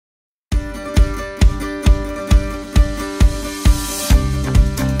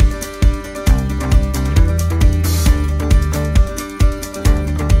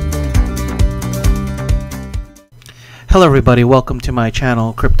Hello everybody, welcome to my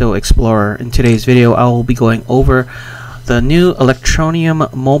channel Crypto Explorer. In today's video I will be going over the new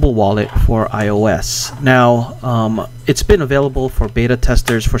Electroneum mobile wallet for iOS. Now it's been available for beta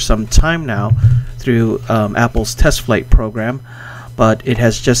testers for some time now through Apple's test flight program, but it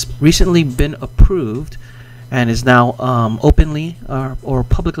has just recently been approved and is now openly or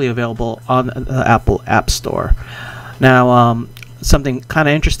publicly available on the Apple App Store. Now something kind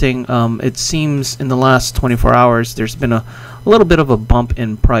of interesting, it seems in the last 24 hours there's been a little bit of a bump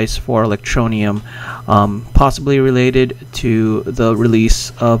in price for Electroneum, possibly related to the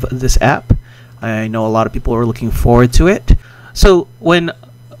release of this app. I know a lot of people are looking forward to it. So when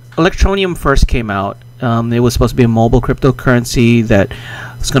Electroneum first came out, it was supposed to be a mobile cryptocurrency that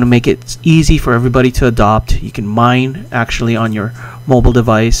was going to make it easy for everybody to adopt. You can mine actually on your mobile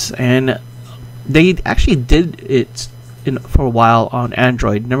device, and they actually did it for a while on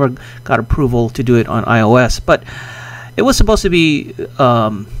Android. Never got approval to do it on iOS, but it was supposed to be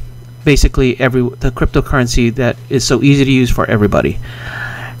basically the cryptocurrency that is so easy to use for everybody.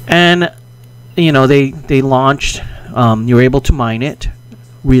 And you know, they launched, you were able to mine it,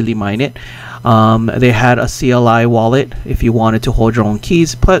 really mine it. They had a CLI wallet if you wanted to hold your own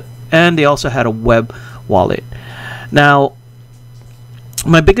keys, and they also had a web wallet. Now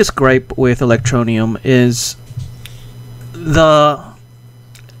my biggest gripe with Electroneum is they're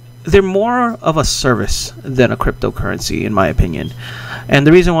more of a service than a cryptocurrency, in my opinion. And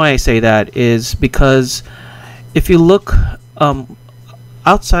the reason why I say that is because if you look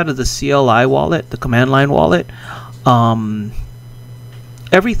outside of the CLI wallet, the command line wallet,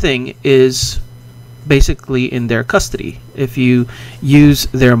 everything is basically in their custody. If you use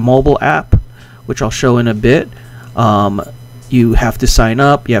their mobile app, which I'll show in a bit, you have to sign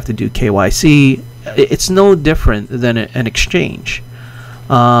up, you have to do KYC. It's no different than an exchange,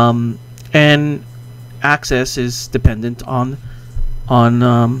 and access is dependent on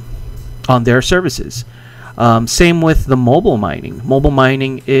their services. Same with the mobile mining. Mobile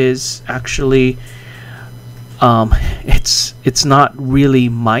mining is actually it's not really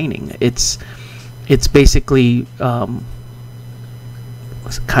mining. It's basically kind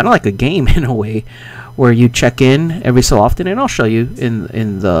of like a game in a way, where you check in every so often, and I'll show you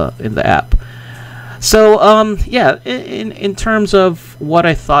in the app. So yeah, in terms of what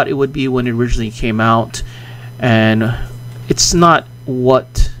I thought it would be when it originally came out, and it's not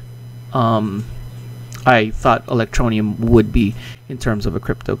what I thought Electroneum would be in terms of a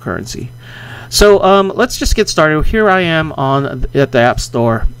cryptocurrency. So let's just get started. Here I am at the App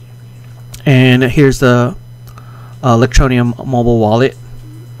Store, and here's the Electroneum mobile wallet.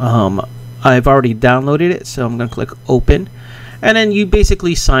 I've already downloaded it, so I'm going to click open. And then you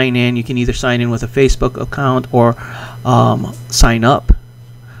basically sign in. You can either sign in with a Facebook account or sign up.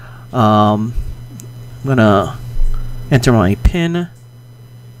 I'm going to enter my PIN.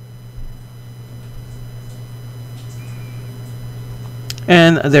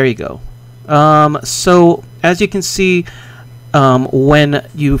 And there you go. So as you can see, when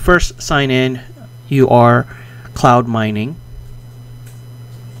you first sign in, you are cloud mining.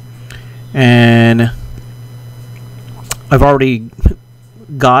 And I've already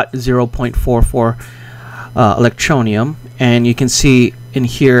got 0.44 Electroneum, and you can see in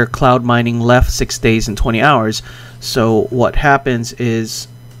here cloud mining left 6 days and 20 hours. So what happens is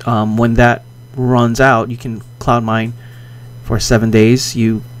when that runs out, you can cloud mine for 7 days.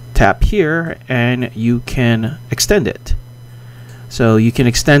 You tap here and you can extend it. So you can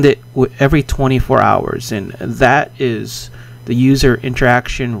extend it every 24 hours, and that is the user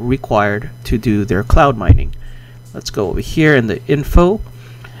interaction required to do their cloud mining. Let's go over here in the info.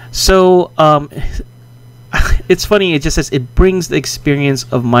 So it's funny, it just says it brings the experience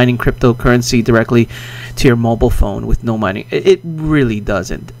of mining cryptocurrency directly to your mobile phone with no mining. It really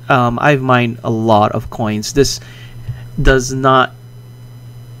doesn't. I've mined a lot of coins. This does not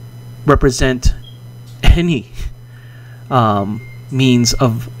represent any means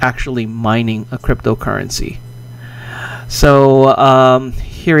of actually mining a cryptocurrency. So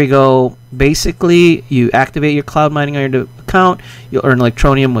here we go. Basically, you activate your cloud mining on your account. You'll earn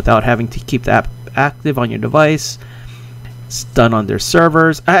Electroneum without having to keep the app active on your device. It's done on their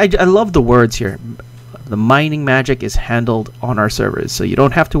servers. I love the words here. The mining magic is handled on our servers, so you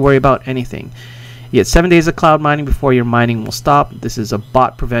don't have to worry about anything. You get 7 days of cloud mining before your mining will stop. This is a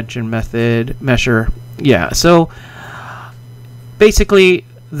bot prevention measure. Yeah, so basically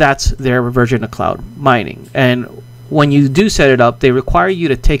that's their version of cloud mining. And when you do set it up, they require you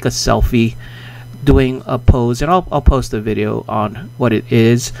to take a selfie doing a pose, and I'll post a video on what it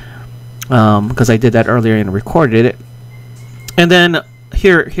is, because I did that earlier and recorded it. And then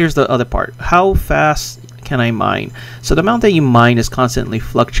here's the other part: how fast can I mine? So the amount that you mine is constantly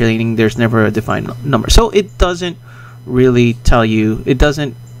fluctuating. There's never a defined number. So it doesn't really tell you. It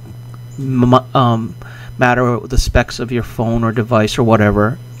doesn't matter the specs of your phone or device or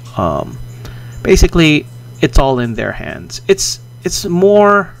whatever. Basically, it's all in their hands. It's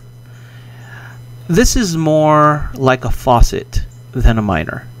more. This is more like a faucet than a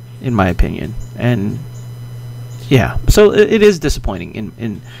miner, in my opinion. And yeah, so it is disappointing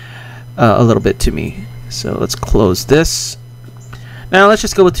in a little bit to me. So let's close this. Now let's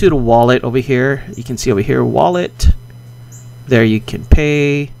just go to the wallet over here. You can see over here, wallet. There you can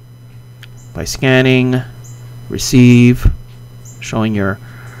pay by scanning, receive, showing your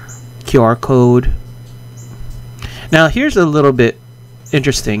QR code. Now here's a little bit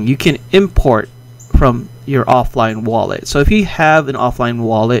interesting. You can import from your offline wallet. So if you have an offline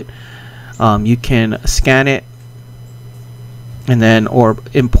wallet, you can scan it and then or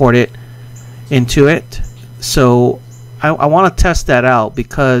import it into it. So I want to test that out,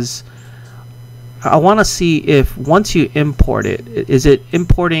 because I want to see if once you import it, is it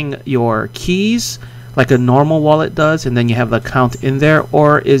importing your keys like a normal wallet does and then you have the account in there,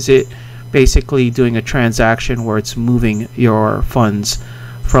 or is it basically doing a transaction where it's moving your funds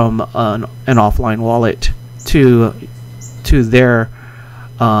from an offline wallet to their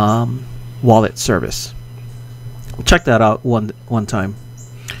wallet service. Check that out one time.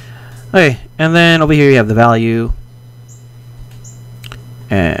 Okay, and then over here you have the value,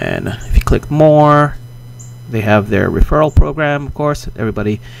 and if you click more, they have their referral program. Of course,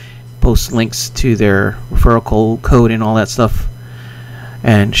 everybody posts links to their referral code and all that stuff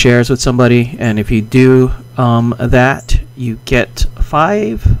and shares with somebody, and if you do that, you get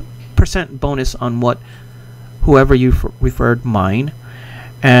 5% bonus on what whoever you referred mine,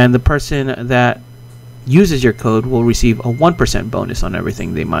 and the person that uses your code will receive a 1% bonus on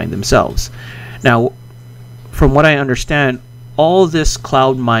everything they mine themselves. Now, from what I understand, all this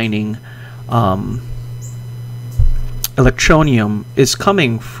cloud mining Electroneum is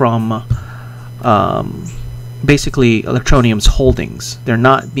coming from basically Electroneum's holdings. They're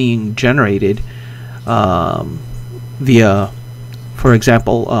not being generated via, for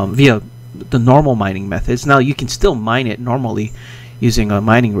example, via the normal mining methods. Now you can still mine it normally using a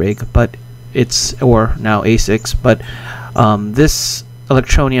mining rig, but or now ASICs, but this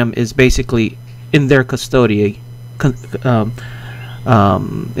Electroneum is basically in their custody, in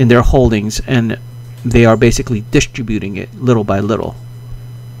their holdings, and they are basically distributing it little by little.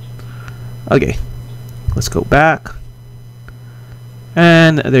 Okay, let's go back,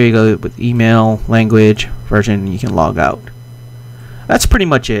 and there you go with email, language, version. You can log out. That's pretty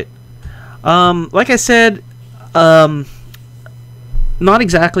much it. Like I said, not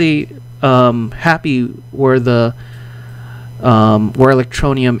exactly happy where the where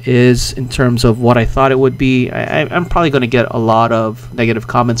Electroneum is in terms of what I thought it would be. I'm probably going to get a lot of negative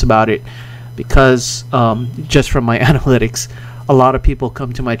comments about it, because just from my analytics, a lot of people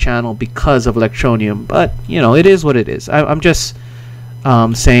come to my channel because of Electroneum. But you know, it is what it is. I'm just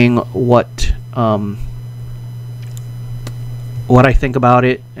saying what I think about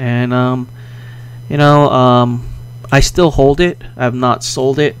it, and you know, I still hold it. I have not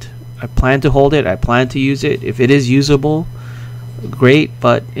sold it. I plan to hold it. I plan to use it. If it is usable, great,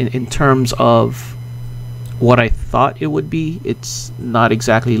 but in terms of what I thought it would be, it's not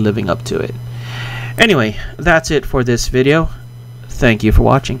exactly living up to it. Anyway, that's it for this video. Thank you for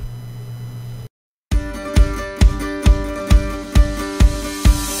watching.